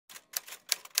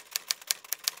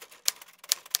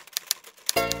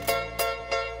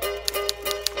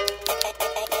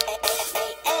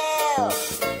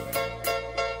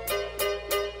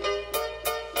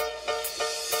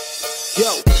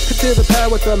to the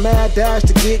pad with a mad dash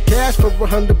to get cash for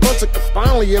 100 bucks. I can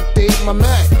finally update my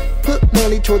Mac. Put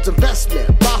money towards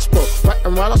investment, gospel,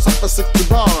 writing right off for 60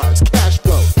 bars, cash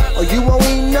flow. Oh, you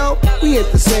only know we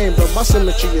ain't the same, but my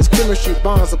symmetry is chemistry,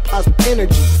 bonds of plasma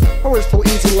energy. My words flow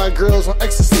easy like girls on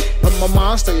ecstasy, but my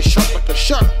mind stays sharp like a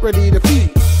shark, ready to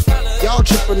feed. Y'all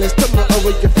tripping and stumbling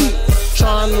over your feet,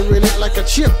 trying to relate like a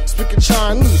chimp, speaking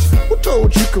Chinese. Who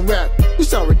told you can rap? You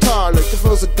sound retarded. The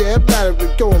flow's a dead battery,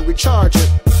 go and recharge it.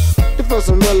 The flow's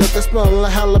some relevant, smelling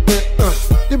like halibut.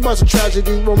 Your bunch of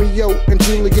tragedy, Romeo and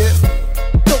Juliet.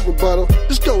 No rebuttal,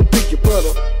 just go dig your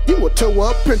puddle. You a tow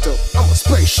up Pinto, I'm a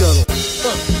space shuttle.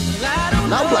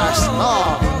 Now blast,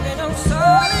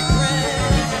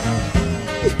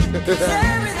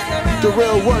 the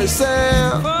real word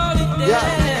sound.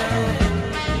 Yeah.